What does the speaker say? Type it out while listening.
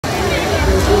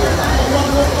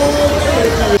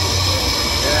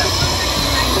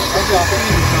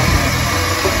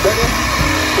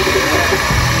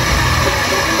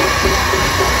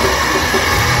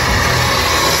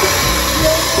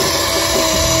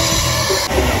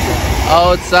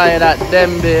Outside at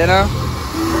Denbigh, you know?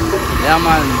 Yeah,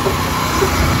 man.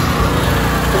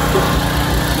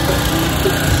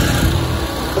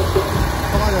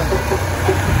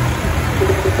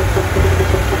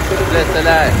 Bless the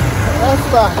life.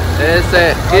 Yes, sir.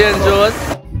 Ian Juice.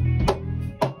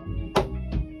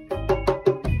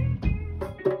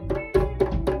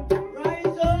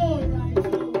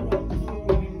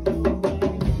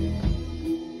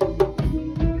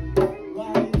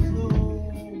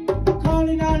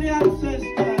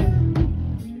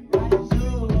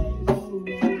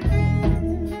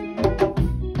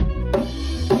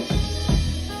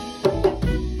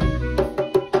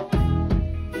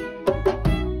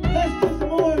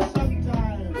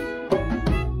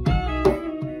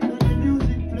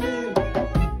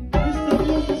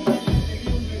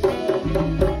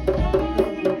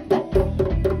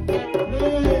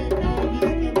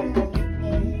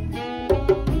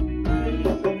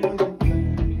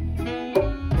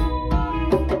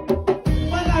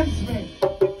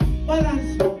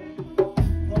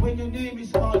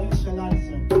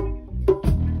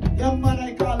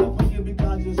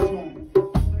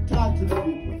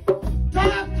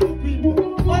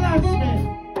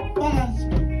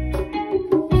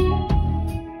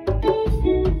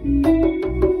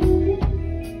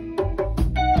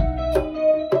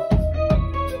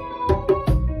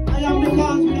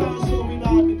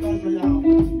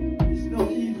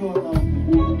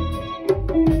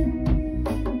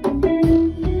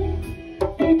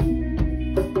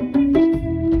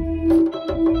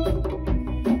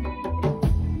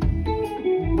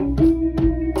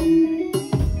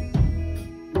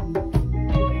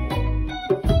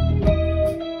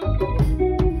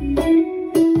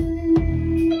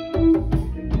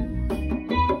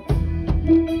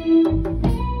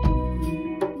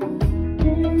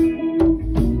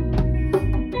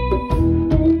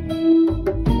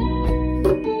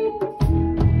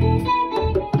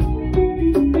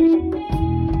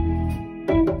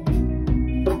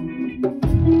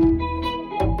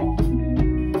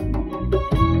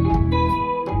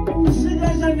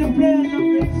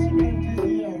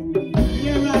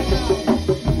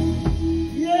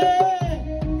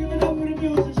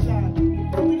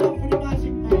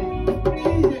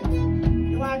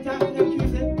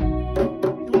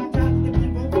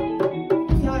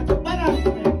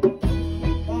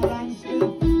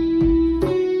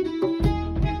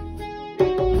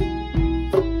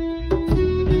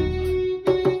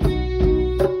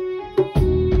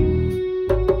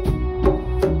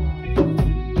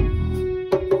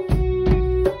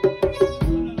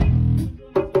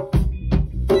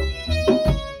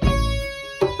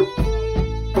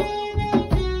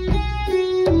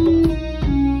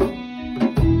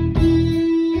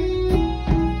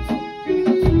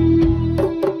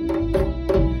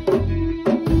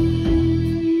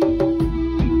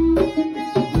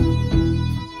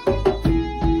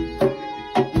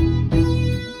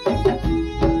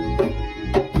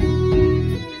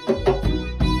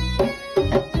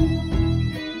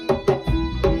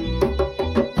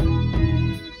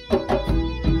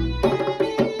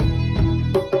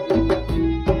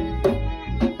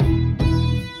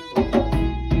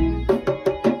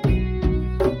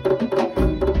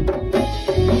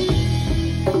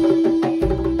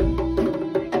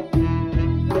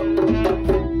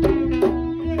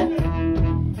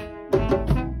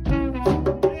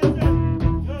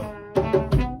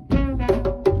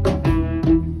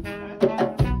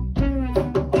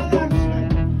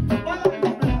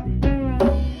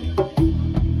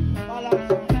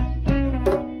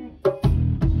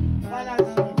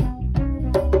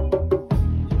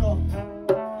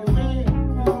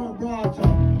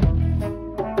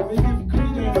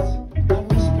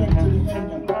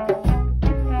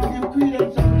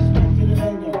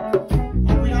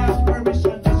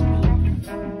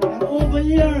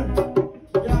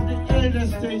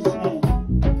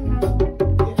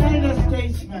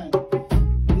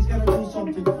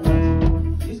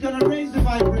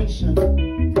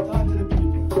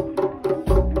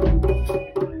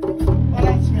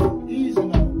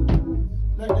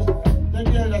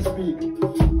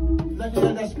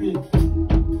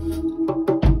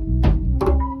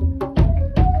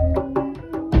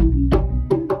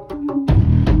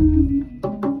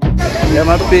 Yeah,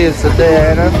 my pizza there,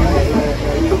 you know?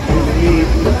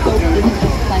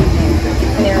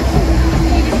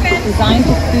 Designed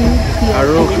to soothe, heal,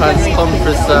 Aruca's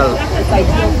compressor. It's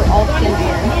ideal for all skin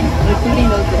tones, including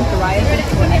those with psoriasis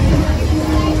or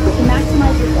eczema. To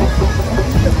maximize your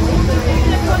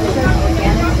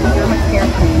organic Derma Care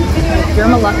Cream with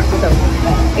Dermalux soap.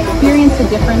 Experience the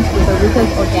difference with Aruka's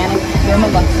organic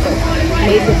Dermalux soap,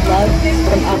 made with love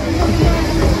from us.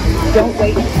 Don't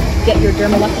wait. Get your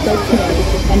Dermalux soap today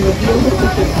and reveal the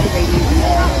secret to radiance.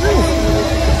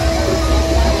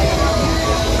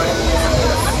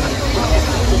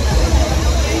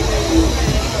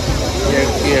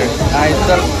 Here.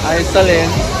 Isolin.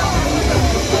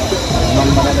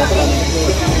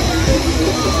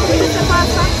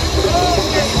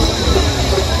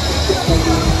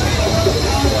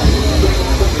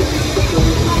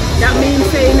 That means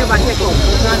say you never take up.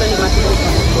 Not that you never take up.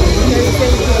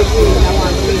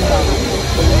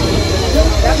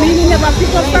 That means you never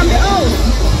pick up from the house.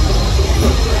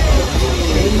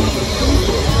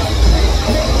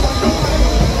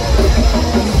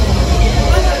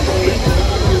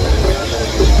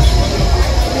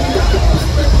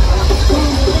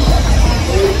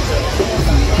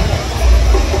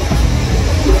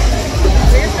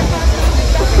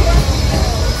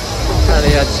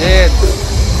 Shit.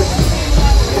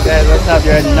 You guys must have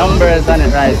your numbers on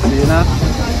it right, you know?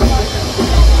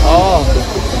 Oh.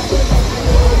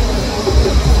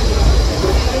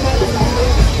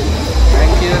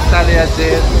 Thank you, Talia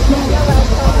Jade.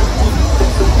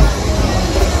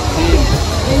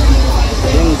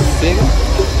 Sing.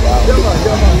 Wow.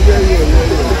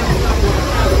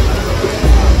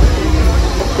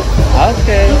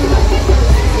 Okay.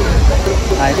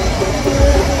 Nice.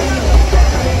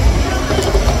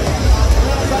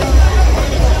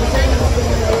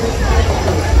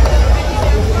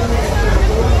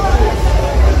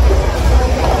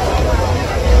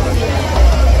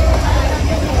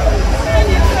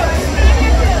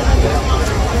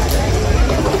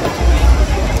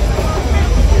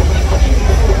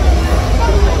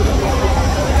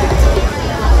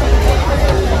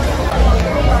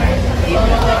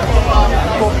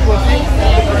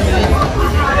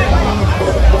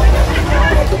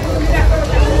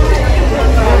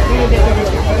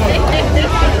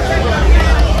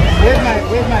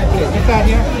 Where's my plate? You start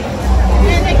here?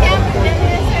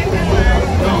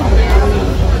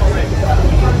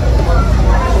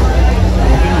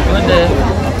 Good day.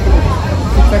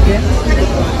 6 again?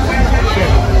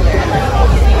 Sure.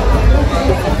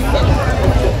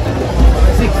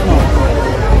 6 more.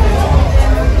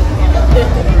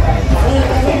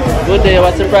 Good day.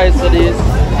 What's the price for these?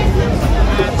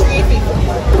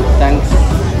 Thanks.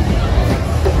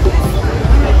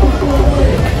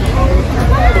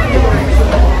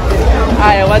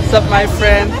 Hi, what's up, my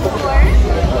friend?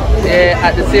 Yeah,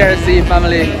 at the CRC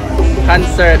family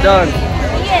concert done.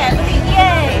 Yeah.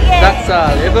 That's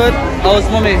all. You good? How's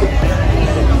mommy?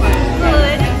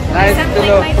 Good. Nice Except to like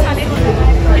know. my tonic.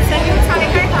 It's a new tonic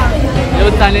I have.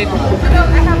 New tonic. No,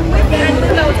 I have with and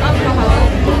without alcohol.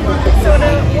 So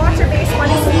the water-based one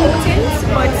is potent,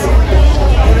 but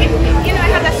I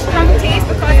have a strong taste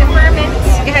because it ferments.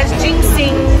 It has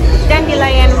ginseng,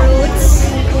 dandelion roots.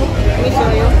 Let me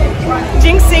show you.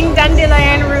 Ginseng,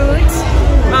 dandelion roots.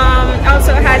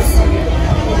 Also has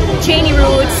cheney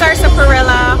roots,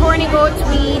 sarsaparilla, horny goat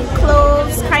weed,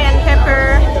 cloves, cayenne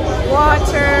pepper,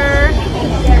 water.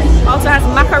 Also has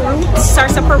maca roots,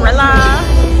 sarsaparilla.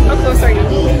 How close are you?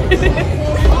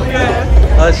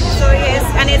 So yes,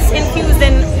 and it's infused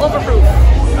in overproof.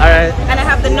 Alright. And I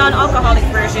have the non-alcoholic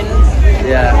version.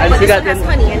 Yeah, and But she this got one has the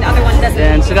honey and the other one doesn't.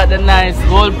 and she got the nice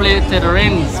gold-plated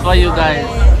rings for you guys.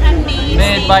 Handmade,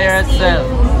 Made by herself.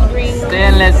 Ring.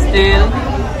 Stainless steel.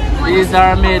 These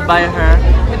are made by her.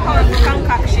 The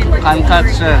concoction.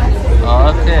 Concoction.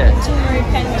 Okay.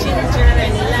 Turmeric and ginger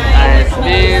and lime. Nice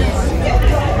beads.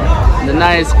 The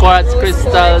nice quartz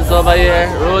crystals over here.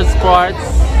 Rose quartz.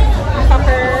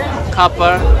 Copper.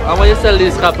 Copper. How much you sell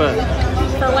this copper?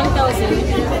 For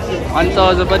 1,000.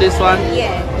 1,000 for this one?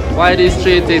 Yeah. Why these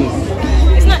 3 things?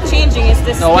 It's not changing, it's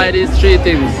this. No, why these 3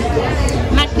 things?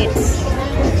 Magnets.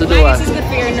 To do what? Magnets is good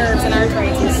for your nerves and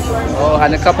arthritis. Oh,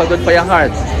 and the copper good for your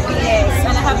heart. Yes,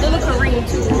 and I have the little ring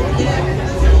too.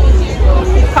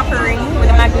 Copper ring with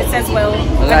the magnets as well. I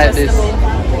like this.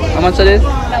 Adjustable. How much is this?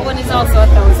 That one is also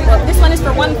 1,000. Well, this one is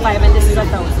for 1,500 and this is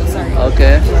 1,000. Sorry.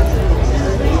 Okay.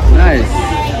 Nice.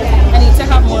 I need to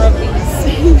have more of these.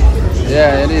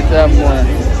 Yeah, you need to have more.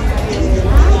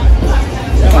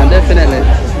 Yeah, man, definitely.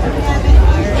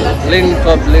 Link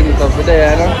up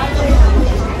there, you know?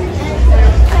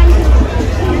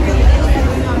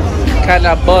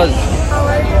 Kinda buzz.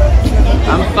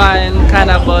 I'm fine,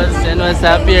 kinda buzz. You know, it's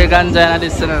a beer ganja and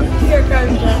this, you know. Beer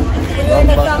ganja.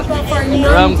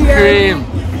 Rum cream.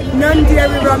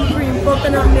 Non-dairy rum cream.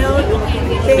 coconut milk,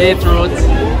 beetroot.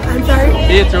 I'm sorry?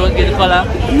 Beetroot, get the color.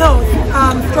 No,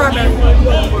 strawberry.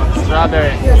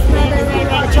 Strawberry. Yes, strawberry,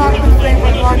 chocolate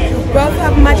flavored one. We also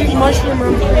have magic mushroom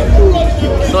rum cream.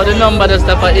 So the number just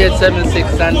for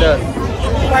 876 and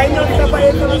Why not stop at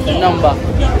 876? the number.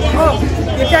 Oh,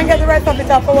 you can get the rest of it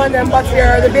off for one of them, but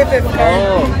here the business card.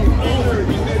 Oh.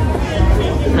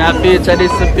 I feature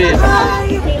this to pay.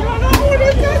 Hi.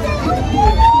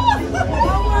 How are you?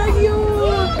 How are you?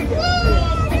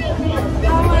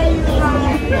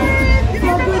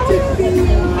 So good to see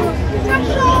you.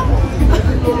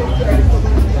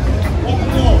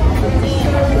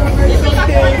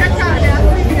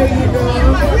 Here you go.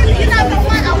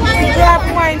 Black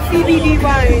wine, CBD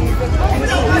wine.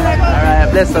 Alright,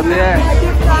 bless up there.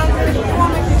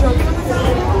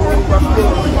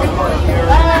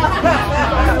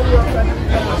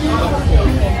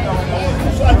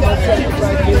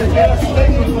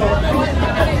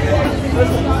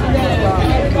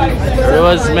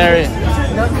 Rosemary.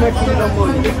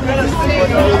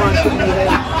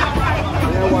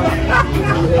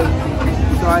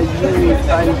 So I really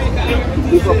try to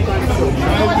keep up control.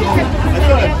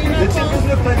 The chip is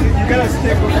different. You gotta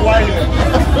stick with wine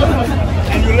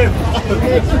and you live.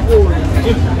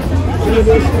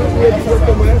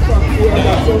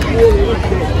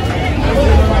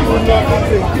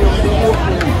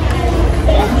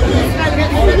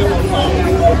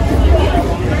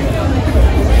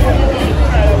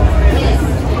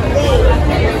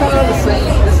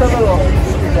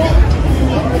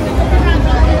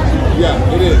 Yeah,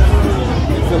 it is.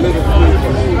 It's a little food.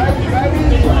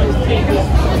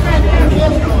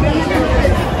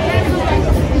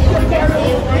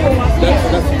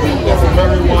 That's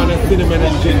marijuana, cinnamon,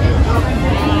 and ginger.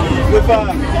 With no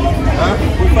garlic.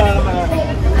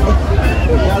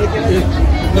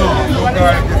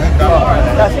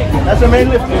 That's the main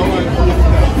lift.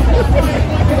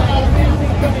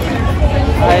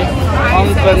 Hi,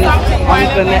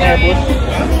 Uncle Nehebush.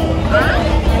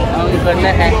 Uncle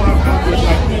Nehebush.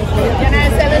 Can I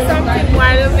sell you something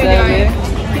while you're videoing?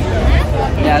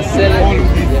 Yeah, sell it.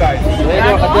 I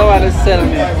don't want to sell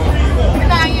me.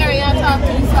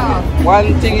 One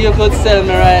thing you could sell me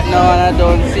right now and I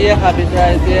don't see a habit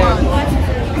right there.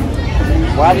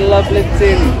 One lovely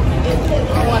thing.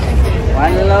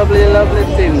 One lovely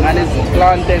thing, and it's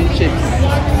plantain chips.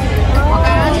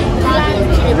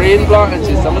 Green plantain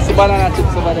chips. I'm going to see banana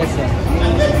chips over there, sir.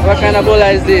 What kind of bola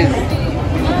is this?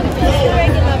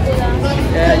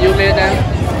 Yeah, you made them?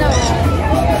 No.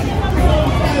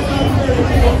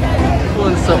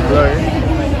 What's up, Glory?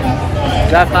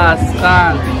 Jackass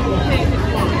can.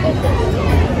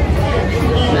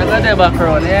 They're going to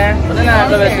background here. But they're not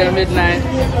going to till midnight.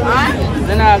 Huh?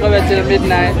 They're not going to till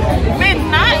midnight.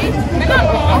 Midnight?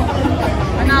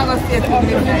 I'm not going to stay till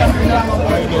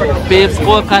midnight. Babes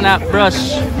coconut brush.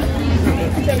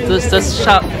 Just to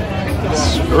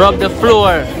rub the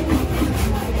floor.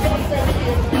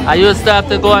 I used to have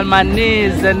to go on my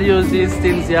knees and use these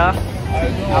things, yeah.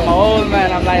 I'm an old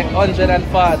man, I'm like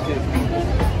 140.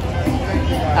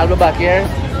 I'll be back here.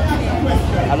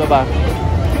 I'll be back.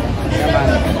 Yeah, man.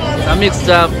 It's a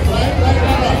mixture of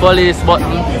police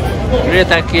button,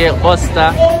 grater cake,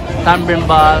 buster, tambourine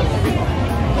ball,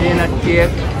 peanut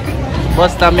cake,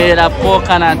 buster made of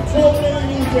coconut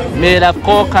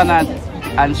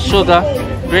and sugar,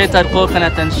 grated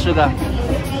coconut and sugar.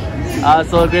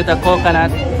 Also grated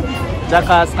coconut.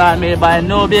 Jackass can made by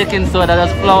no baking soda,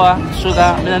 just flour, sugar.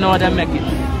 I don't know how they make it.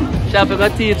 She have to go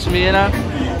teach me, you know.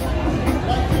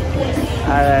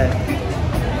 Alright.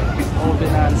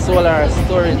 Moving on, solar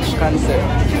storage concept.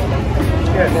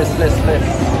 Yes.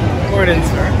 Morning,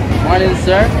 sir. Morning,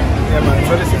 sir. Yeah, man.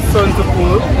 So this is sun to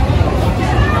pool.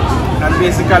 And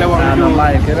basically what we do... I'm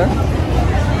mic, you know.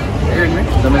 You hearing me?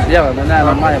 Yeah, I'm not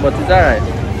on mic, but it's alright.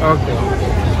 Okay.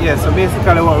 Yeah, so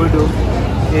basically what we do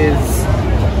is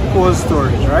cold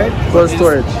storage, right? Cold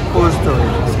storage. Cold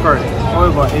storage, it's correct.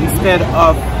 However, instead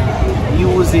of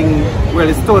using, well,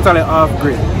 it's totally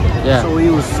off-grid. Yeah. So we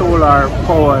use solar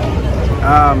powered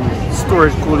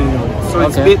storage cooling unit. So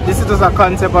it's this is just a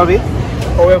concept of it.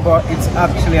 However, it's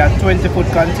actually a 20-foot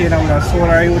container with a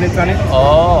solar unit on it.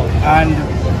 Oh. And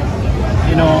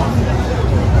you know,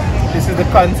 this is the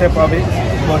concept of it,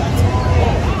 but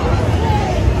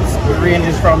it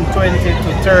ranges from 20 to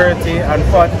 30 and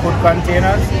 40-foot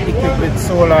containers equipped with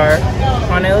solar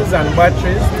panels and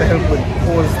batteries to help with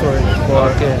cold storage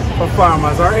for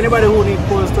farmers or anybody who needs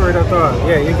cold storage at all.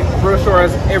 Yeah, you get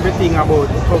brochures, everything about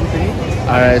the company.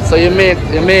 Alright, so you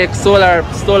make solar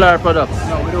products?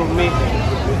 No, we don't make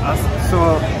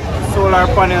so solar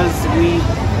panels, we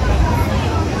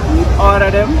order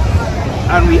them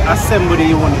and we assemble the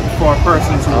unit for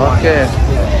persons who want it.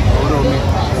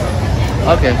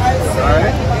 Okay.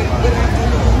 Alright?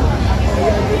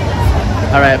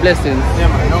 Alright, blessings. Yeah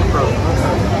man, no problem.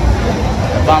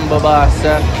 Bamboo Boss,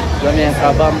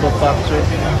 Jamaica Bamboo Factory.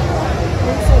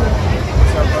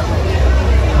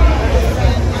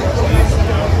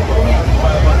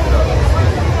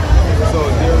 So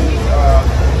there is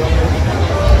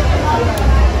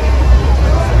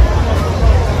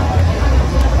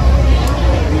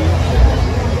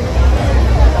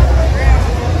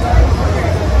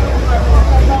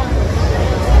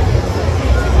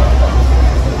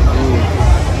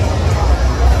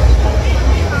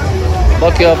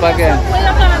Buck you up again.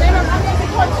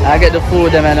 I get the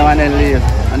food them and then leave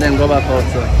and then go back out.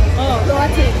 So.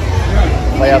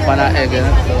 Buy up on an egg, you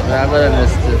know? So I got to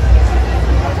miss it.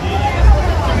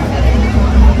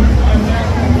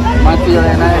 Material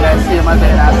and I see him as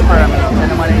a sperm.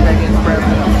 Anybody that gets sperm.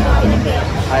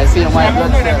 I see him white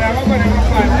blood cell.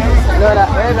 Look at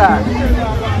where that?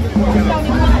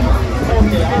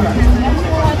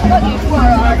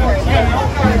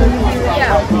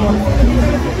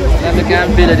 Let me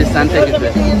can build this and take it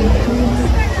back.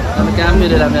 Let me can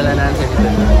build the melon and take it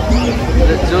back.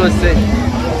 The juicy.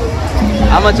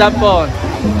 How much a pound?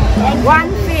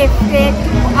 150,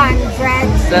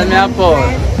 200. Sell me a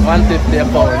pound. 150 a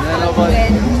pound. You know about me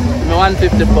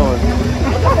 150 pound.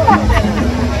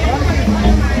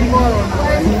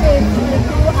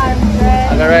 150, 200.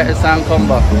 I'm gonna write this and come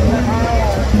back.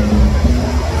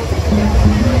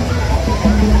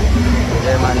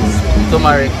 Yeah man, it's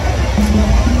turmeric.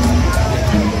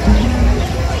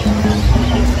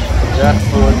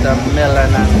 Jackfruit and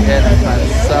melon and hemp and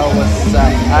sour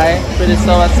sap. Aye, pretty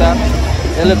sour sap.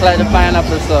 They look like the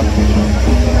pineapple stuff.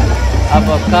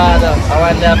 Avocado. I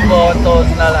want that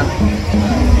 $4,000.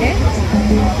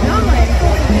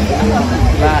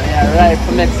 Yeah, right,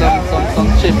 to make some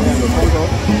chips.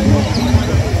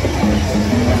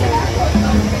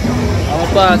 I'm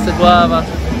gonna pass the guava.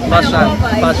 Passion.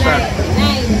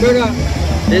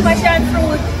 This Passion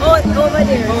fruit over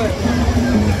there.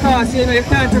 because you know you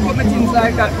can't take up things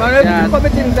like that. But if you take up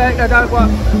things like that, that's what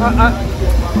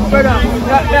brother,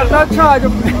 that's not charge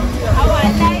of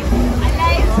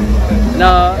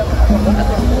no.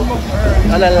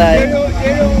 I don't like. You know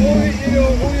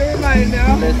who you remind me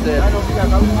of? Listen.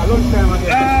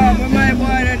 My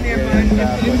boy that name man.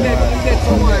 He said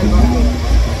someone.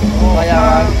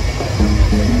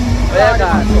 Where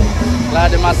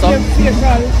glad to mass up.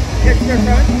 Facial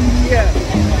expression. Yeah.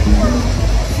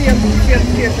 Same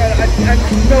facial and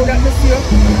now that the same,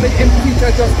 the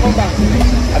teacher just come back.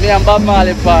 I mean I'm Bob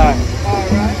Marley fan.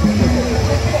 Alright.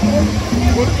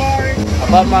 Good morning.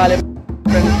 Bob Marley.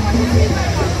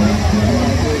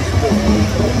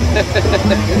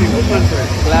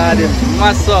 Glad to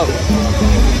mass up.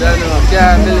 Don't know,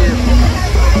 can't believe.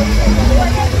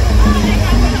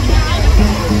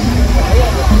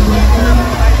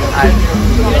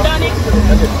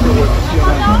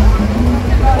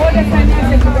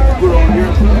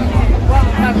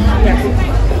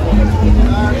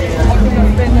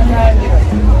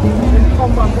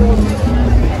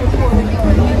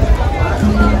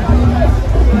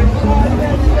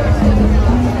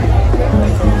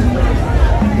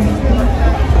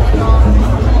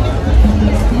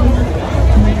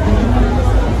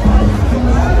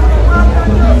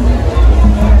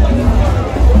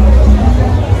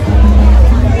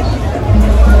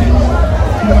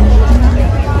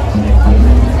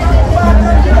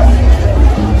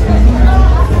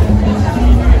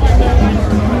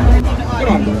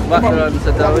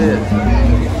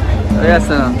 Yes,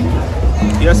 sir.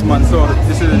 Yes, man. So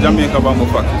this is the Jamaica Bamboo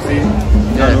Factory. See,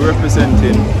 and we're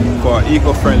representing for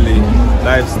eco-friendly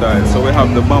lifestyle. So we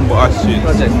have the bamboo ashtrays.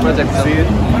 Project. See,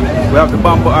 we have the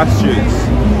bamboo ashtrays.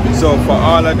 So for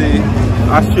all of the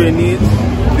ashtray needs,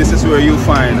 this is where you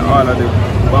find all of the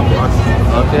bamboo ashtrays.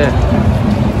 Okay.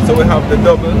 So we have the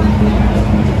double,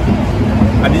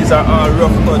 and these are all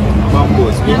rough cut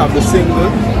bamboos. We have the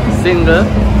single.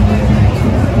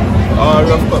 All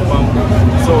rough cut bamboo.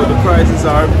 So the prices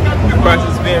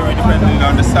vary depending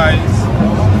on the size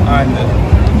and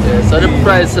so the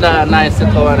price of that nice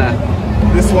corner.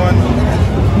 This one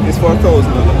is for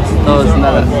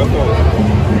 $1,000.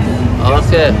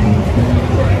 Okay.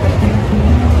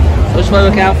 Which one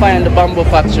we can find the bamboo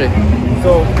factory?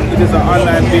 So it is an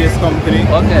online based company.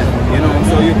 Okay. You know,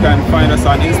 so you can find us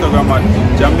on Instagram at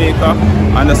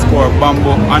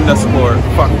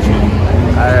Jamaica_bamboo_factory.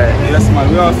 Alright. Yes man,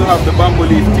 we also have the bamboo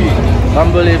leaf tea.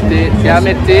 Bamboo leaf tea. Can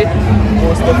you make tea?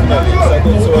 Most definitely. It's a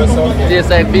good source of Tastes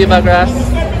like beaver grass?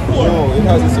 No, it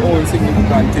has its own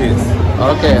significant taste.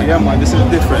 Okay. Yeah, man, this is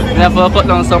different. You have to cut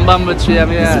down some bamboo tree,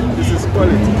 yeah. This is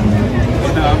quality.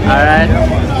 You know, alright. Yeah,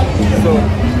 man. So,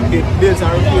 it builds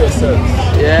and repair yourself.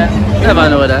 Yeah, never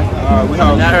know that. We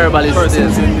have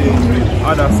persons in the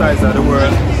other sides of the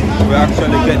world. We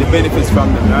actually get the benefits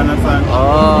from them, you understand?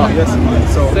 Oh. Yes, man.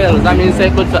 So, that means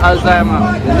it's good for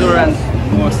Alzheimer, endurance.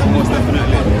 Most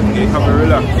definitely. You have a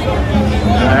relax.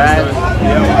 Alright.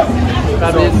 Yeah, man.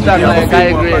 Probably so, stand like I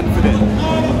agree.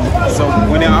 So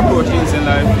when you approach things in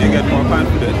life, you get more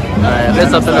confident. Alright,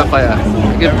 let's up in the fire.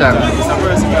 Give time. It's a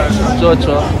versatile.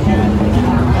 Jojo.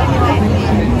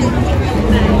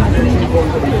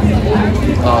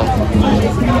 Oh.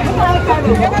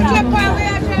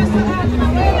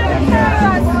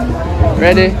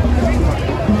 Ready?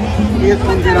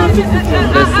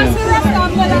 Listen.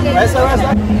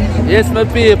 Yes, my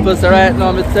people, so right now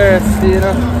I'm thirsty, you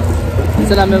know.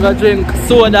 Instead I'm gonna drink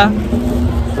soda,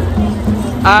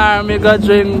 or I'm gonna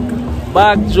drink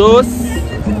bag juice.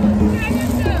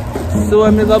 So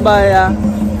I'm gonna buy a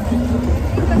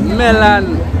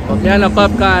melon. Okay, and a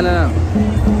popcorn.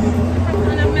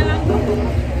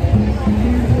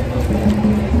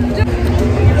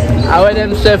 How are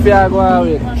them chef you are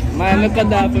going with? Man, look at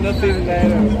that for the thing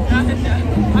there.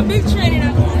 A big training.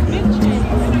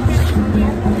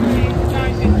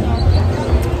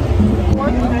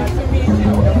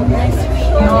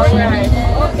 Alright.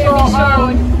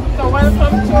 So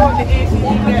welcome to the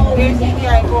ACDI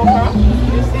Agriculture.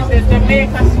 This is the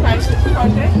Jamaica Spices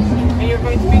Project, and you're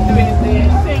going to be doing the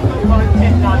single bud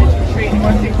technology training.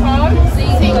 What's it called?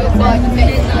 Single bud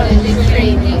technology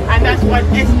training. And that's what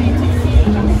SDT is.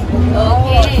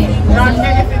 Okay. Not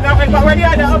anything, but what are the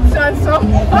other options? So,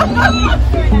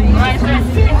 right, so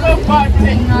single bud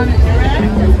technology, right?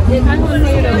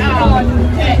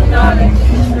 Technology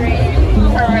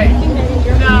training. Correct.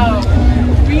 Now,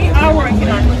 we are working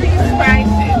on 3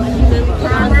 spices: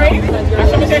 turmeric,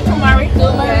 actually say turmeric,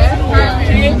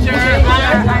 ginger,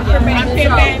 and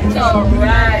pimento.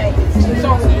 Right. So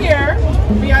here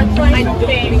we are trying to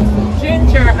make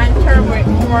ginger and turmeric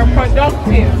more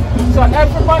productive. So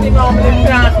everybody normally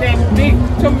plant them big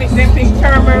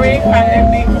turmeric and them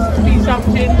big piece of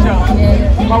ginger.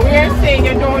 But we are saying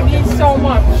you don't need so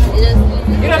much.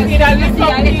 You don't need a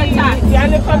little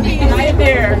piece in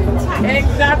there.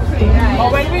 Exactly.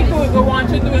 But when we do it, we want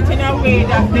to do it in a way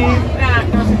that the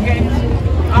plant doesn't get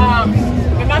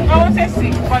not always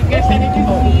sick, but get any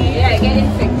disease. Yeah, get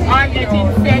infected. Or get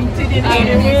infected in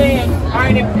any way, or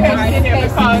any pest in there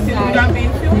because it would have been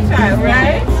futile,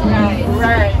 right?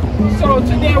 Right. So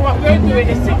today what we're doing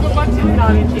is single bud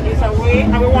technology is a way,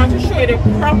 and we want to show you the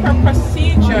proper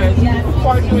procedures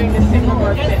for doing the single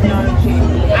bud technology.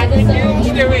 And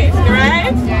reduce the risk,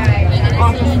 right?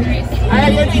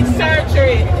 And you need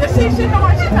surgery. You see, she knows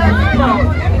what she's talking about.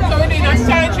 So we need a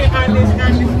surgery on the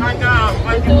plant,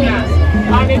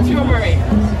 on the turmeric.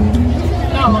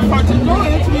 Now, for to do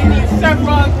it, we need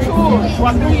several tools.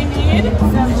 What do we need?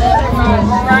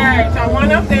 Right, and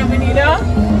one of them we need a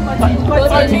cutting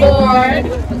board.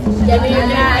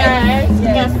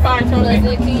 That's part of it.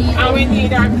 And we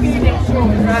need our cleaning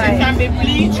tools. Right. So it can be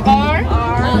bleach or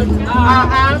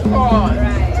alcohol.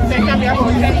 So it can be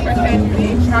about 10%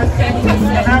 bleach or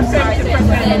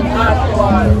 70%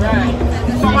 alcohol. Right.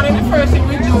 So one of the first things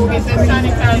we do is the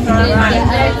sanitizer. Right.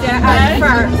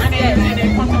 And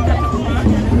then put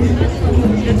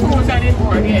the tools on the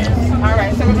board, yes.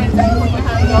 Alright, so we're going to put the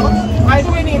hands out. Why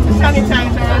do we need to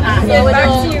sanitize our hands? The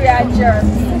bacteria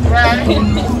germs. Right? So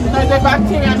the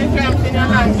bacteria and the germs in your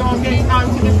hands don't get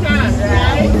onto the plant,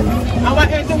 right? And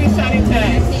what else do we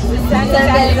sanitize? We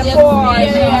sanitize the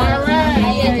pores.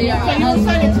 Alright. So you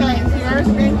sanitize yours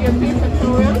with your paper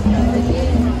towel.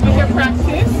 With your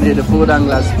practice. Need the food and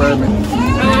glass permit.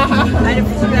 And the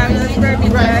food and glass permit.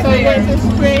 Right, so you're going to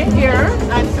spray here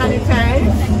and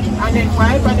sanitize. And then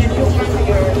wipe and then you can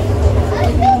here.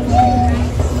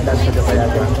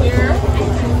 Here.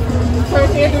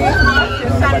 First you do is wash, you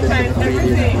sanitize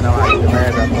everything.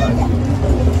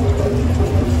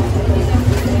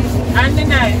 And the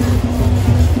knife.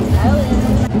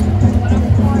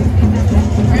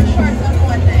 We're short on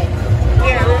one knife.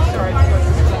 Yeah, we're short.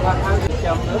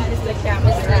 It's the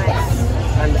campus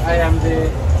knife. And I am the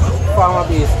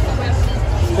farmer-based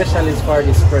specialist for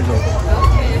this project.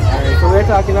 Alright, so we're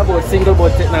talking about single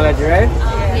bud technology, right?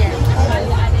 Yes.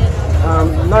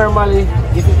 Normally,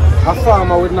 if a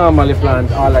farmer would normally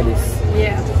plant all of this.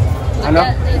 Yeah. And so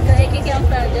you can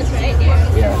plant just right here.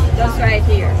 Yeah. Just right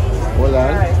here. Hold on.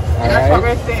 Alright. That's what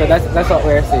we're saying. So that's what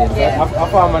we're saying. Yeah. So a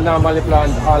farmer normally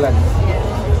plant all of this.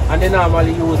 Yeah. And they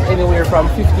normally use anywhere from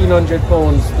 1,500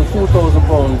 pounds to 2,000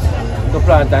 pounds to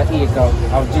plant an acre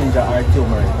of ginger or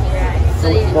turmeric. Right.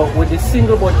 But with the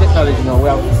single board technology now, we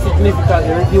have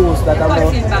significantly reduced that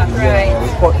amount.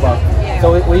 Cut back. Yeah.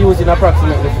 So we're using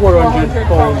approximately 400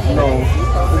 pounds now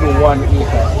to do 1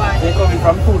 acre. They're coming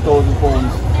from 2,000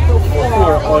 pounds to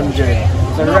 400.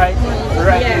 So right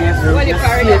here, we're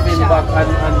saving back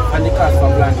and the cost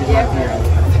of planting material.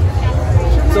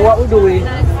 So what we do is,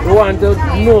 we want to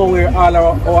know where all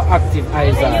our active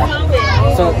eyes are.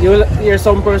 So you will hear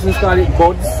some persons call it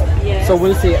buds. So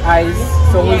we'll say eyes,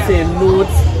 so we'll say nodes.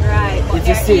 It's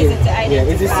the same. Yeah,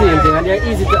 it's the same thing, and they're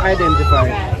easy to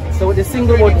identify. So with the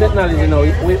single bud technology now,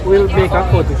 we'll make a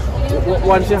cut.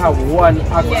 Once you have one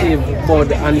active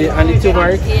bud and the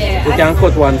turmeric, you can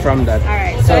cut one from that.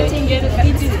 Alright, so I think it is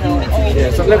in between.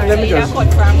 Yeah, so let me just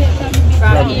cut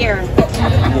from here.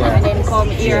 And then come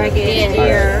here again,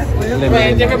 here.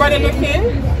 Right, everybody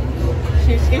looking?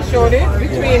 She showed it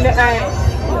between the eyes.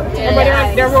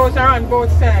 Everybody, the rows are on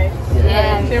both sides.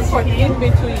 They're cut in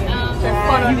between. They're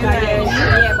cut on the line.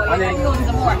 Yeah, but you can use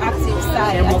the more active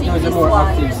side. I think the more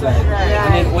active side.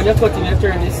 And then when you're cutting, you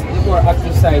turn this the more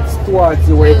active sides towards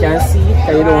you where you can see,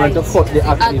 because you don't want to cut the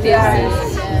active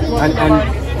sides.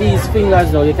 And these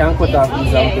fingers now, you can cut off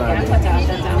these and plant.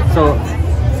 So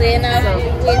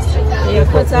you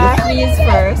cut off these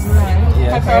first.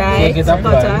 Right, so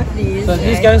cut off these. So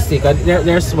these can stick,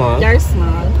 they're small. They're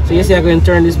small. So you see, I can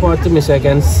turn this part to me so I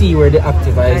can see where the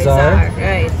active eyes are.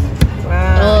 Right.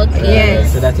 Wow. Okay.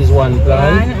 Yes. So that is one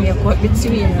plant. And you cut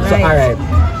between. Right. So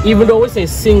alright. Even though we say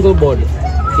single bud,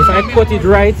 if I cut it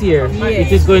right here,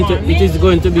 it is going to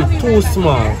be too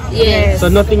small. Yes. So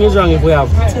nothing is wrong if we have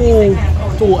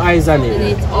two eyes on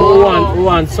it. We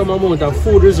want some amount of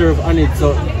food reserve on it.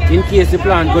 So in case the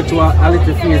plant go to a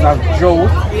little phase of drought,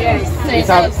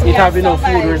 it have enough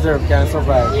food reserve can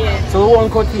survive. So we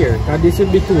won't cut here, because this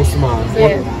will be too small. So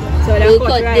we'll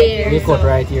cut right there. We cut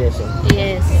right here, so.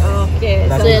 Yes. Okay.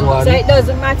 So it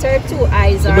doesn't matter if 2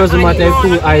 eyes are. It doesn't matter if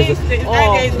 2 eyes.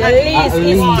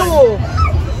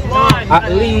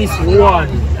 At least one.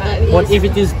 But if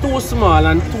it is too small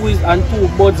and two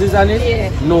buds is on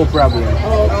it, no problem.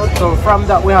 So from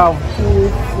that we have 2,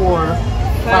 4,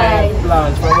 5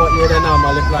 plants from what you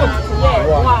normally plant.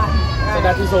 One. So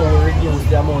that is how we reduce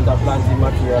the amount of planting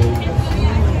material.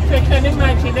 So you can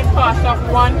imagine the cost of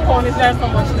 1 pound is like how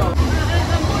much now?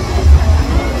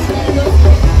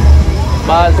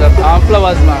 Bars and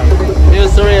flowers, man. We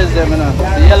used to raise them, you know.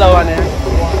 The yellow one here.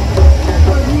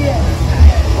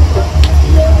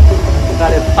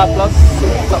 Got it poplars,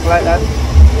 stuff like that.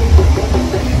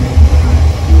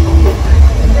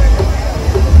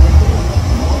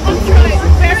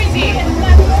 Very deep.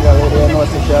 Yeah, we don't know if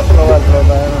you have flowers over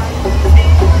there.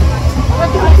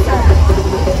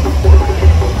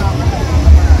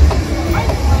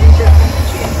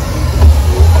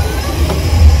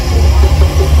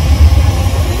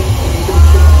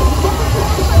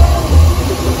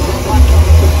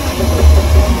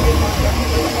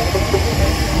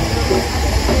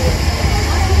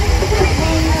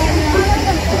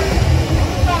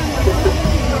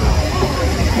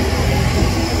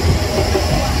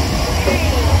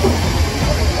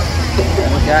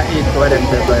 Yeah, eat for them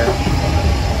there.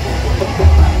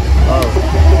 Oh.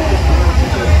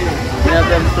 We have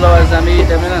them flowers and we eat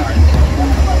them, you know.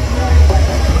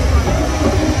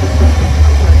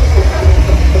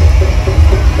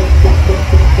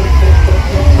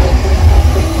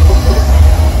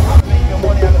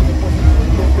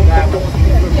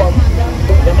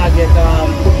 They might get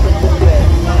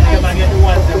the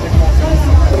ones that we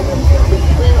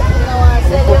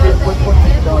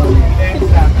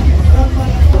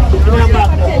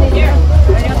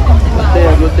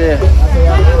Good day.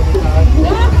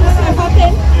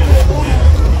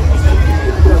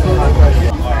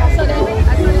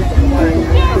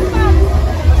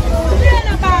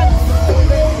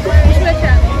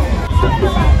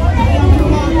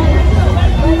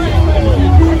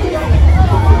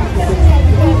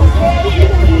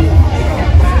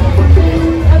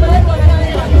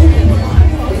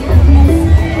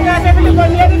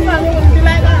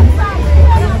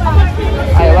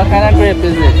 What kind of grape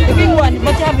is it? The big one,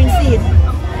 but you haven't seen.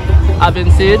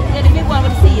 Having seed? Yeah, the big one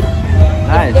with seed.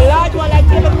 Nice. The large one like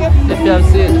the grape. If you have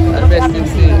seed, the best in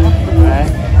seed.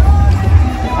 Right.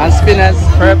 And spinners,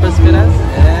 purple spinners.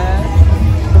 Yeah.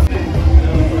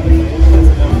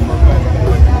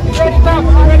 Ready to talk,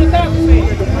 ready to talk.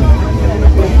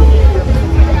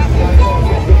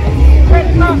 Ready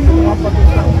to talk.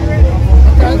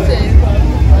 Can't say.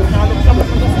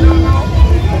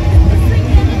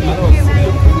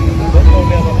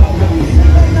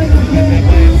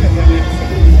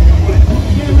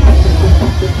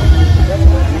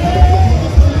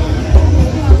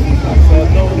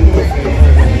 So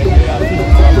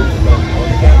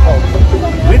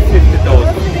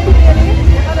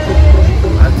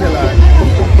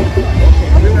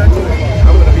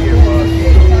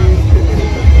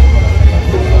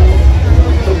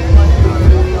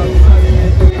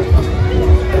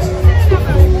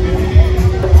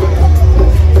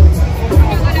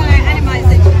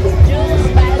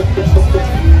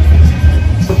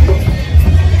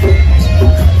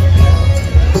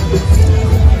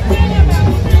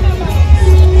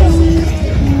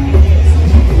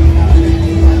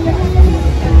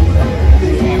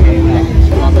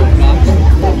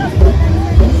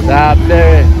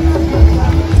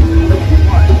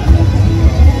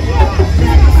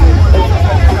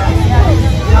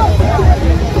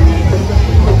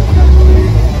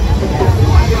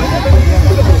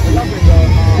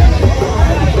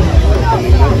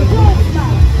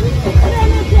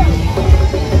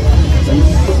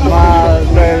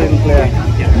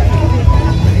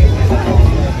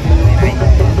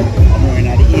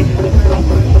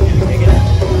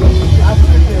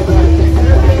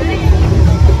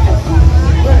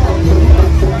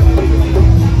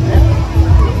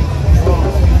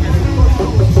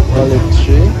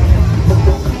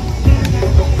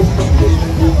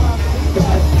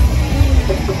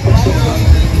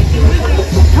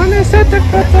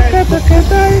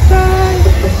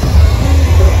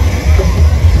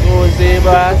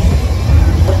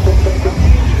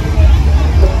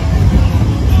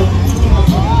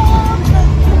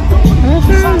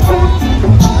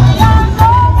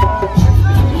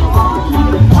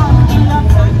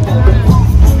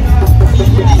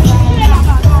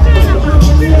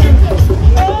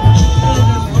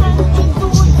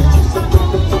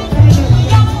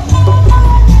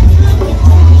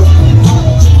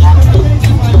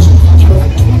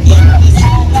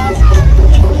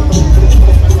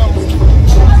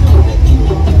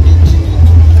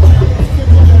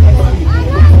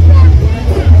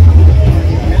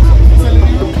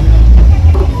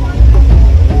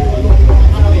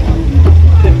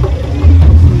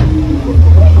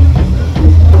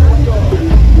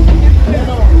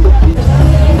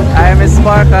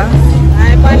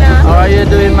you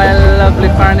doing, my lovely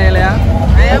Cornelia?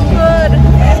 I am good.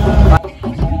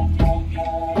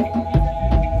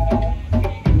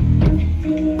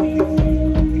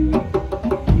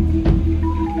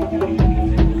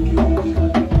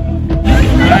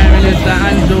 Prime Minister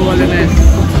Andrew Holiness.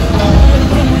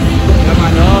 Come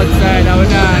on, outside, I will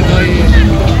not go in.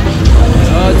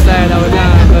 Outside, I will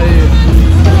not go in.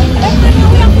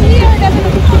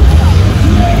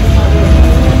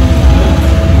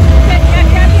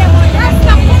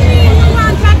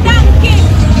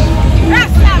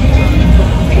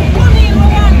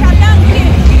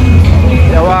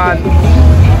 You want?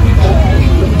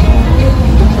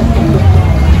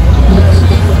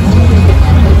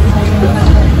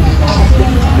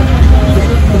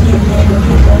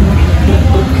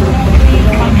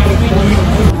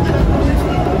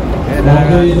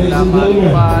 Ladies and gentlemen,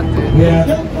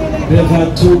 we've had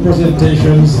two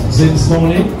presentations since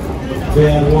morning. We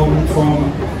had one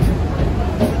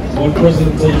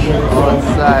presentation from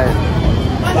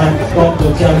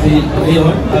Dr. Kathy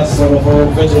Leon, that's one of our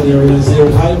veterinarians here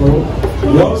at Agro.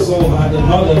 We also had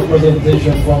another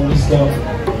presentation from Mr.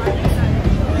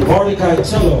 Mordecai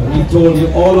Cello. He told you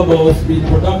all about being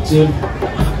productive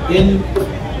in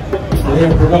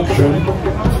their production.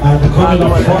 And coming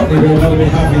up shortly, we're going to be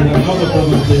having another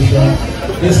presentation.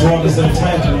 This one is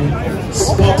entitled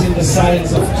Spotting the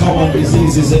Signs of Common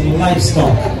Diseases in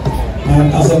Livestock.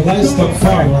 And as a livestock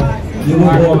farmer, you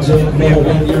will want to know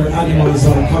when your animals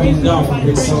are coming down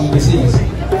with some disease.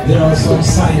 There are some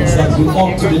signs that you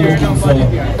ought to be looking for.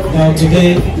 Now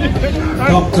today,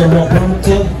 Dr.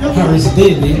 Roberta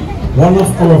Harris-Daly, one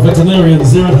of our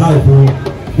veterinarians here at Agro,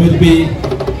 will be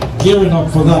gearing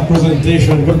up for that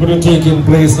presentation, but will be taking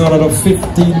place in about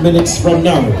 15 minutes from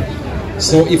now.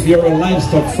 So if you're a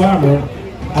livestock farmer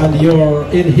and you're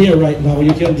in here right now,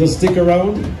 you can just stick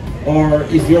around. Or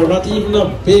if you're not even a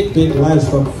big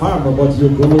livestock farmer, but you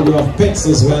have pets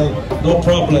as well, no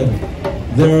problem.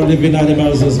 There are living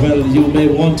animals as well. You may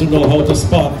want to know how to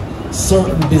spot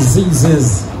certain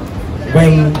diseases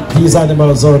when these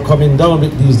animals are coming down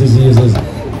with these diseases.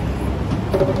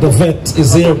 The vet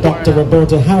is here, Dr.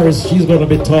 Roberta Harris. She's going to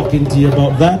be talking to you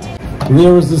about that.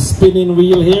 There is the spinning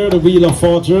wheel here, the Wheel of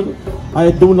Fortune. I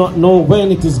do not know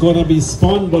when it is going to be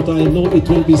spun, but I know it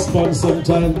will be spun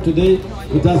sometime today.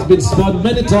 It has been spun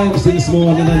many times this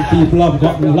morning and people have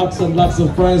gotten lots and lots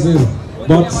of prizes,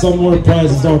 but some more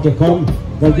prizes are to come.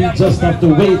 But we just have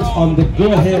to wait on the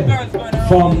go-ahead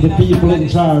from the people in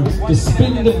charge to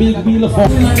spin the big Wheel of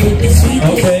Fortune.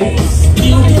 Okay.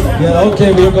 Yeah,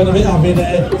 okay, we're going to be having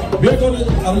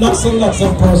lots and lots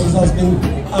of persons has been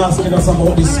asking us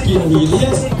about the spin wheel.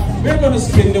 Yes, we're going to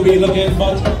spin the wheel again,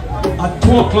 but at 2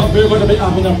 o'clock we're going to be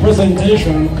having a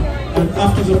presentation, and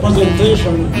after the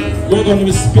presentation we're going to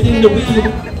be spinning the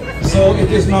wheel. So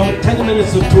it is now 10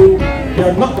 minutes to 2. We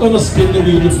are not going to spin the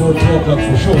wheel before 2 o'clock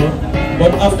for sure,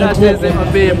 but after 2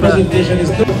 o'clock the presentation is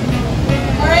done.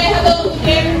 Alright, hello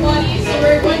everybody. So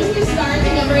we're going to be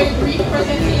starting a very brief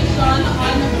presentation on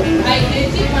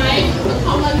identifying the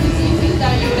common diseases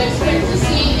that you would expect to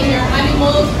see in your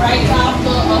animals right after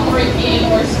a hurricane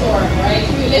or storm. Right?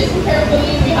 If you listen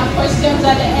carefully, we have questions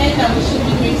at the end and we should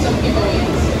be doing some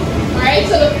giveaways. Alright,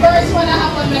 so the first one I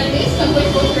have on my list, I'm going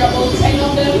to go through about 10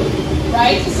 of them.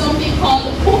 Right? It's something called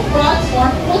hoof rot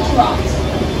or foot rot.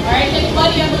 Alright,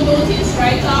 anybody ever noticed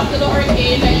right after the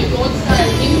hurricane that your goats start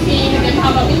limping and they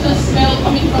have a bit of smell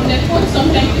coming from their foot?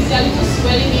 Sometimes you see a little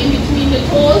swelling in between the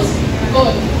toes.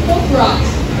 Good. Hoof rot.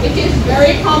 It is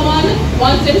very common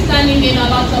once they're standing in a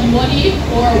lot of muddy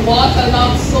or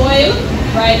waterlogged soil.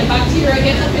 Right, the bacteria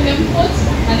get up in their foot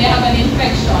and they have an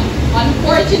infection.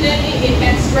 Unfortunately, it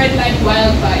can spread like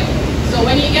wildfire. So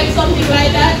when you get something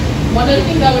like that, one of the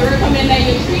things that we recommend that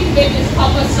you treat with is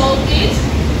copper sulfate.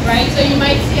 Right, so you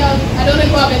might see, I don't know if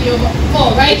you have any over,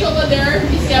 oh, right over there,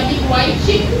 you see a big white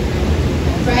chip,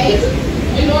 right?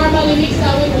 You normally mix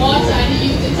that with water and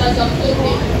you use it as a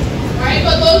coating. Alright,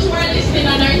 but those who are listening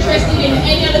and are interested in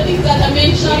any of the things that I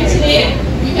mentioned today,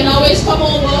 you can always come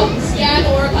over, scan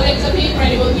or collect a paper and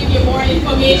it will give you more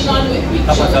information with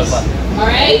pictures.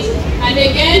 Alright, and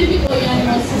again, people, your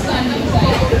animals to stand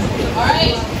inside.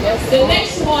 Alright, the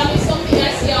next one is something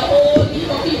I see a whole heap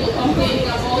of people complaining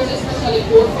about, especially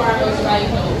goat farmers right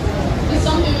now. It's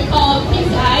something we call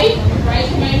pink eye, right?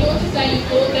 You might notice that you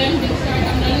go them, they start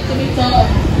having a little bit of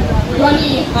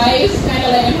runny eyes, kind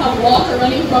of like them have water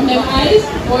running from their eyes,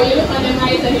 or you look at them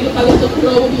eyes and you look a little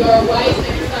cloudy or white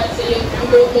and you start saying you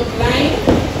don't look blind.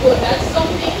 So that's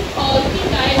something called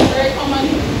pink eye. It's very common,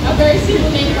 a very simple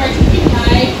name for it, pink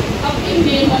eye, a pink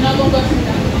name, but not going to go through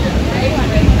that. Right?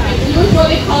 It's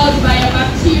usually caused by a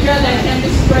bacteria that can be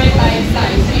spread by its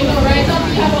life. So you know, right up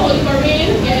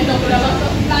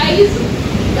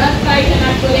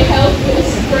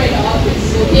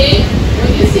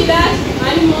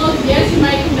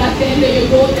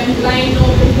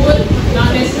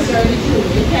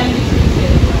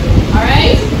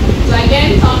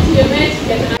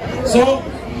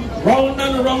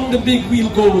the big wheel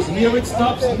goes. Where it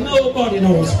stops, nobody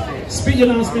knows. Spin your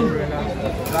now, spin.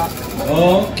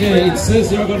 Okay, it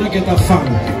says you're gonna get a fan.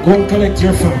 Go and collect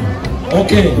your fan.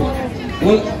 Okay.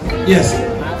 Well, yes.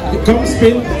 Come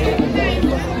spin.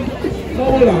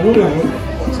 Hold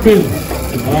on. Spin.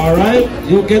 Alright,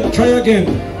 you can try again.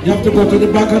 You have to go to the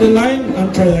back of the line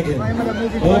and try again.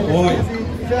 Oh boy.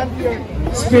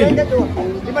 Spin.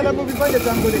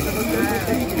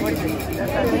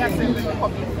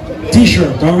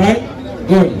 T-shirt, alright?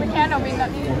 Good.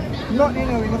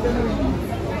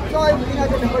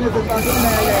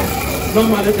 No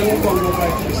matter, they won't come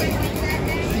like this.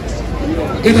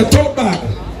 Get a tote bag,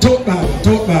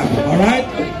 alright?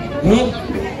 Good.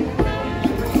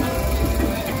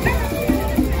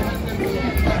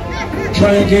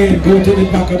 Try again, go to the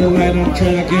back of the line and try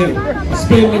again.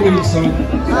 Spin the wheel, son.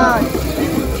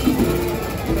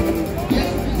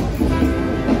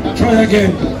 Try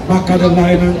again, back of the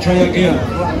line and try again.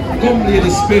 Come lady,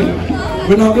 spin.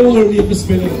 We're not going to leave the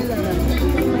spinning.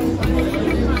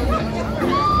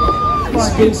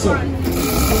 Spin, son.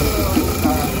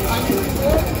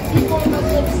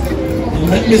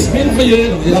 Let me spin for you.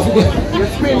 You have to go. You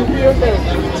spin for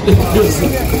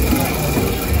yourself.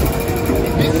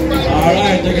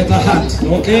 Alright, you get a hat.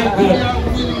 Okay, good.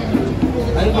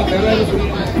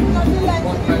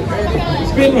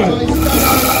 Spin one.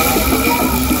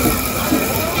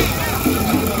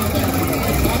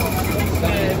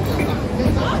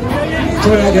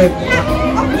 Try again.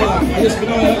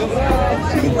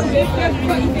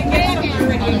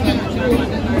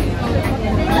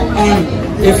 And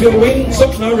if you win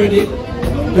something already,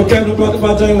 you can do the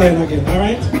battle line again,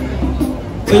 alright?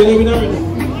 So you win already?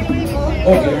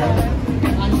 Okay.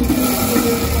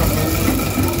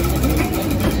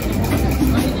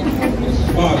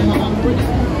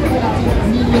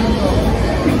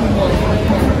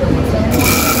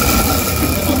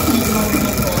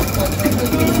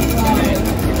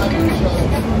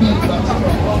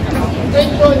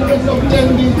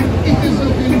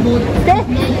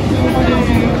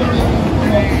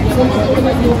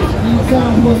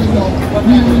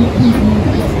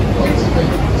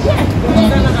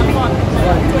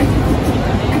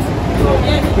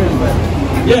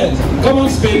 Yes, come on,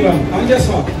 spin one. And guess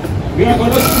what? We are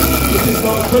going to, this is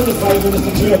now 25 minutes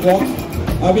to 3 o'clock.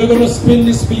 And we are going to spin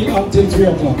this speed until 3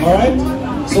 o'clock, alright?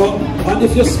 So, and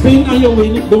if you spin and you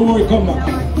win, don't worry, come back.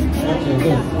 Okay,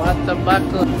 good. What the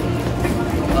battle?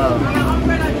 Oh.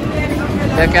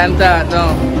 You can talk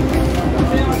now.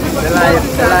 The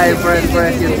live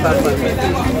breaking purpose.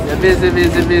 You're busy.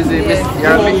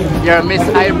 You're Miss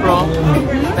Eyebrow.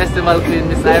 Festival Queen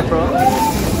Miss Eyebrow.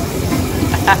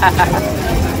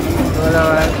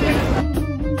 Alright.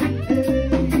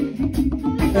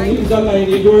 Is that line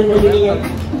you're going over the line?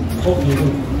 Okay,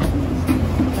 good.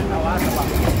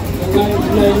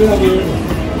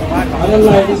 The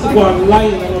line is one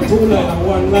line and 2 line and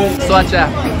 1 line. So watch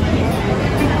out.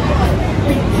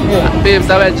 Babes,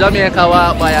 I went Jamaica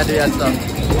walk by and do your stuff.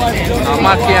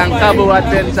 Mackie and Cabo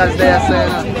Adventures there, so you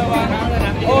know.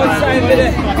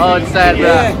 Outside,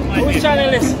 bro. Which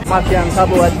channel is? Mackie and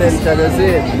Cabo Adventures, you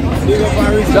see it?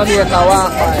 Jamaica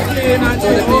walk by. So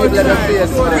the people in the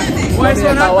face, man.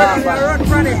 Jamaica walk by.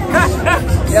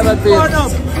 Yeah, but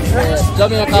babes.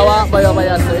 Jamaica walk by over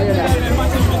here, so you know.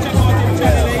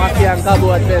 Mackie and Cabo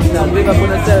Adventures. Big up on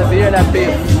yourself, you hear that,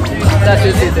 babe? That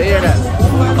is it, you hear that?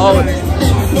 Out.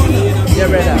 Yeah,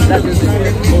 brother, that is it.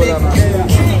 Hold on, man.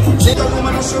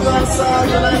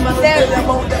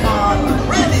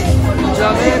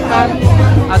 Jamaican,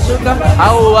 I should have.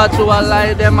 How what you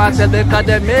lie them and tell because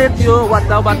they make you what.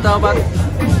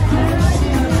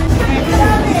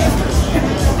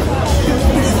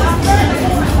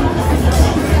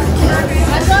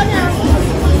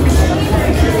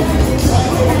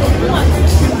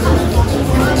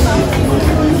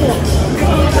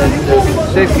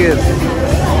 Take it.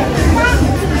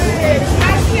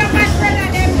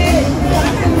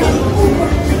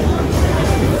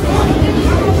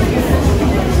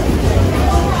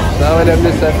 Now when I'm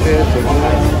disappeared.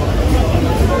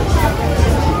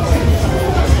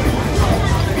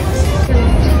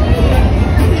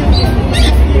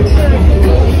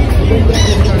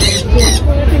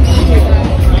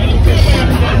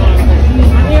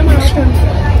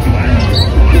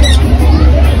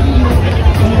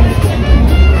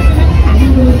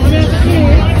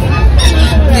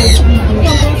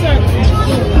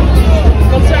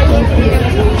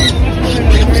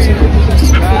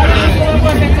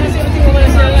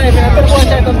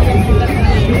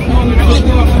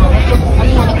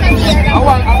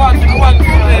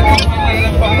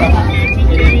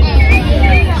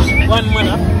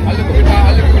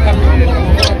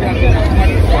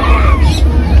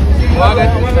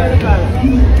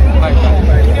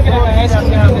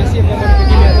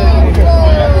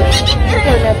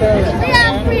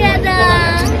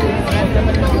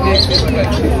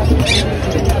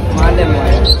 Man, them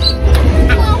one.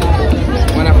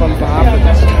 Wanna come from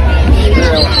Africa?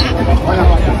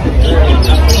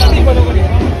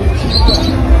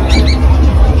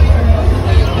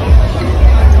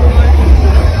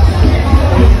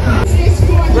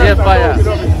 Yeah, fire.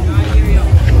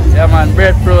 Yeah, man,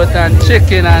 breadfruit and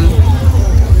chicken and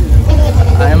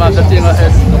I'm have the thing of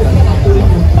this.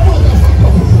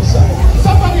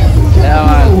 Yeah,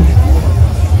 man.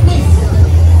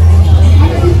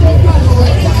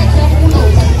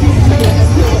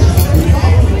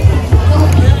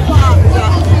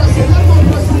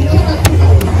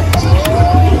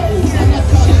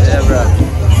 Yeah, bro.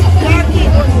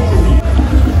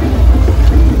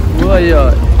 Boy, yo.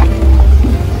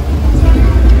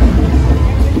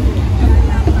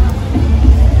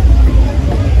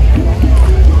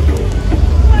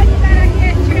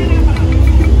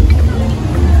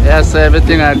 Yes,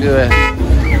 everything I do.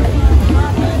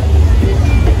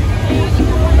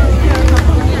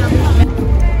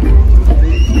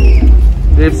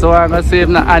 If so, I'm going to save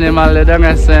the animal, they're going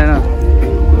to say,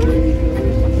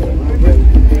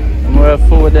 more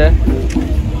food there.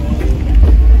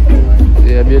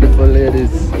 Yeah, beautiful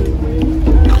ladies.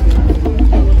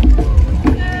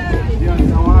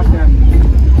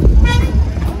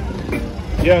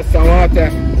 Yes, some water.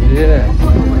 Yeah.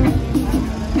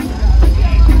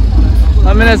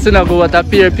 I'm not seeing no goat, I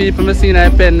peer people, I'm seeing I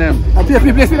pen them. I peer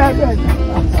people, I see that pen.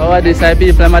 How are these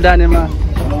people, I'm a Danny man?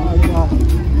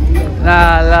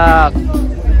 Nah, laugh.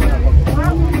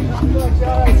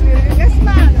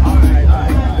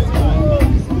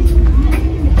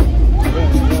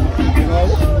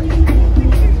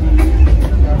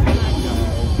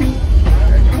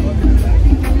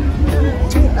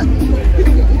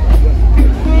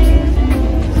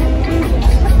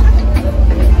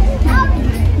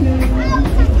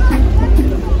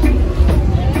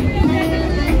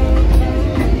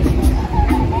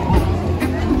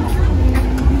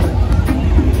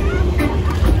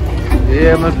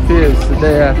 Yeah, my peeps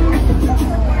today.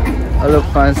 I look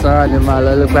for some animal.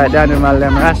 I look like the animal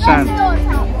them ration.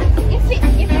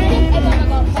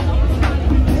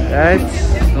 Right?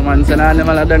 Someone say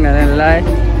animal are done and lie.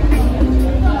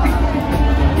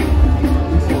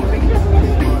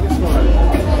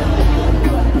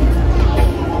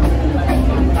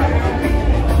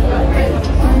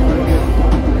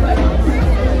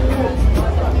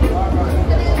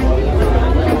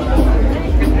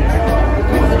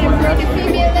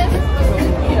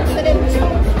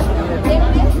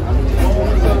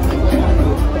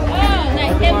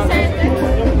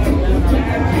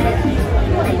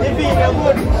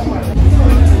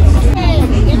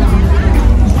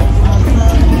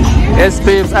 Yes,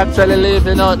 peeps actually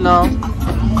leaving out now.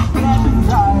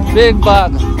 Big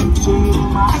bag.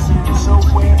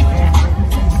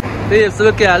 Peeps,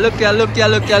 look here, look here, look here,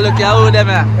 look here, look here. Who them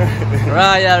here?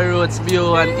 Royal Roots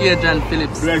View and Adrian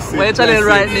Phillips. Blessed, what you telling the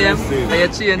right name? Are you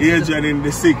changing? Adrian in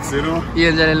the 6, you know?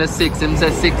 Adrian in the 6. Him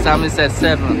says 6 and me says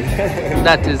 7.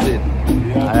 That is it.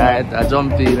 Yeah, alright, I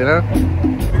jump in, you know?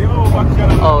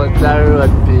 Oh, it's the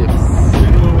road, peeps.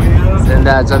 Send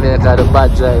that Jamaica the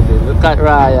bad driving. Look at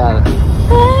Royal.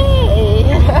 Hey!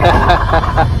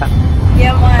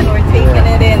 Yeah, man, we're taking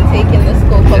it in, taking the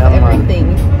scope of everything.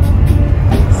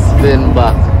 Spin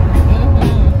back.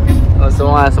 Also,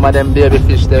 want some of them baby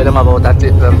fish there, them about to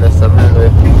take them there, so anyway.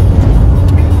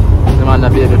 Them on the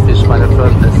baby fish on the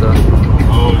front there, so.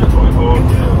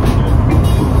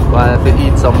 Want to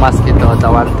eat some mosquito out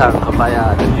of one tank of a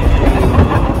yard.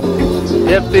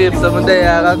 Yeah, peeps, I'm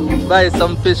there. I buy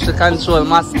some fish to control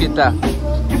mosquito.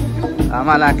 I'm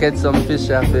gonna get some fish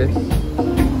off it.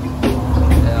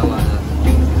 Yeah, man.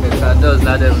 Because those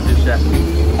are them fish to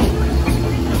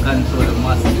control the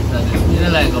mosquito. You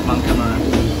don't like up on camera?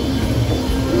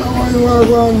 No, you are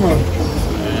going, man.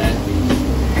 Alright.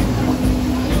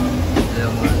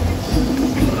 Yeah, man.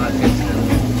 I'm gonna get them.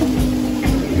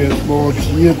 Get about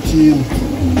 18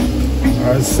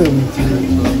 or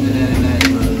 17.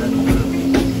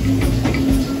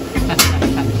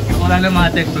 How long do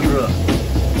they take to grow?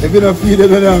 If you don't feed them,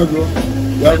 they don't grow.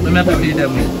 You have to feed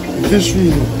them with? Fish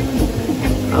feed.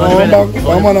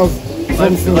 One man of something. How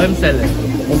you sell it?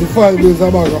 It's 5 days a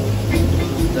bag.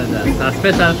 So a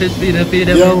special fish feed them with?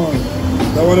 Yeah, man.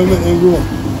 That one make them grow.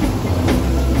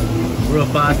 Grow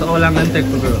fast. How long do they take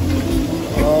to grow?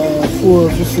 4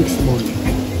 to 6 months.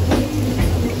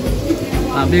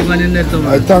 A big one in there too,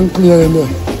 man? I tank clear in there.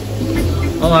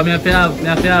 Oh, I have to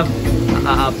have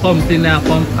a pump in there,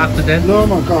 pump accident? No,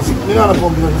 man, because you don't have a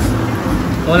pump like this.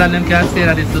 How long them can stay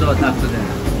at this without accident?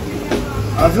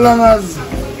 As long as...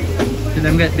 Till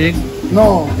them get big?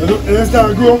 No, they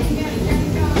start grow.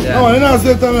 Yeah. No, you don't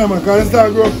say to me, man, because it's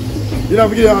not grow. You have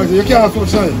to get oxygen. You can't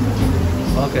switch on it.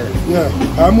 Okay. Yeah.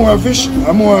 I'm more fish,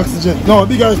 I'm more oxygen. No,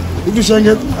 bigger the fish I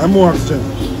get, I'm more oxygen.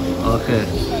 Okay.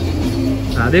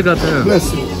 Big up here.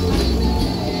 Bless you.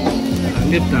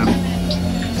 Give them.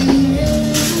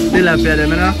 Still up here, them,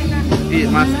 you know? Eat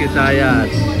mosquito yard.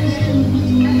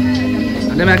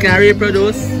 And them I can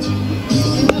reproduce.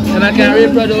 Them I can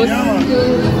reproduce.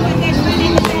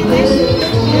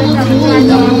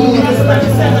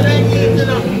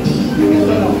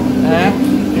 Eh?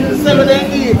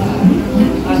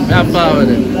 I'm forward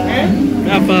it.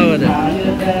 I'm forward it.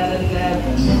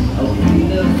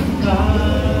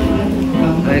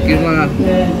 Like you wanna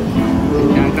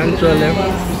can control them.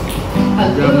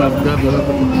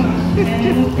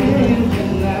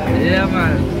 Yeah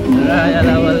man.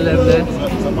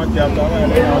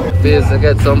 Please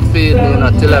get some feed, you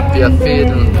know, tilapia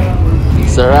feed.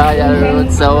 So royal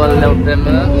roots, I will love them,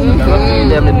 feed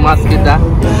them with mosquito.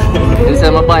 They say I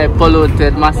buy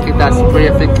polluted mosquito spray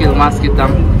to kill mosquito.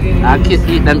 And kids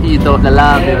eat out the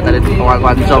larvae out of the one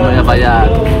drum in your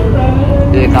yard.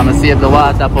 They come and save the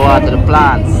water for water the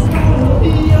plants.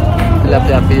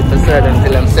 Tilapia feed for certain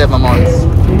until them 7 months.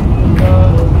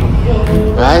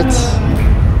 Right?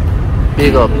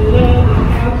 Big up.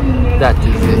 That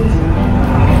is it.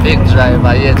 Big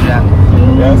driver, Adrian.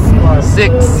 Yes, man.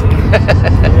 6.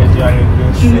 Adrian in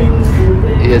the 6.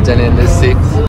 Adrian in the 6.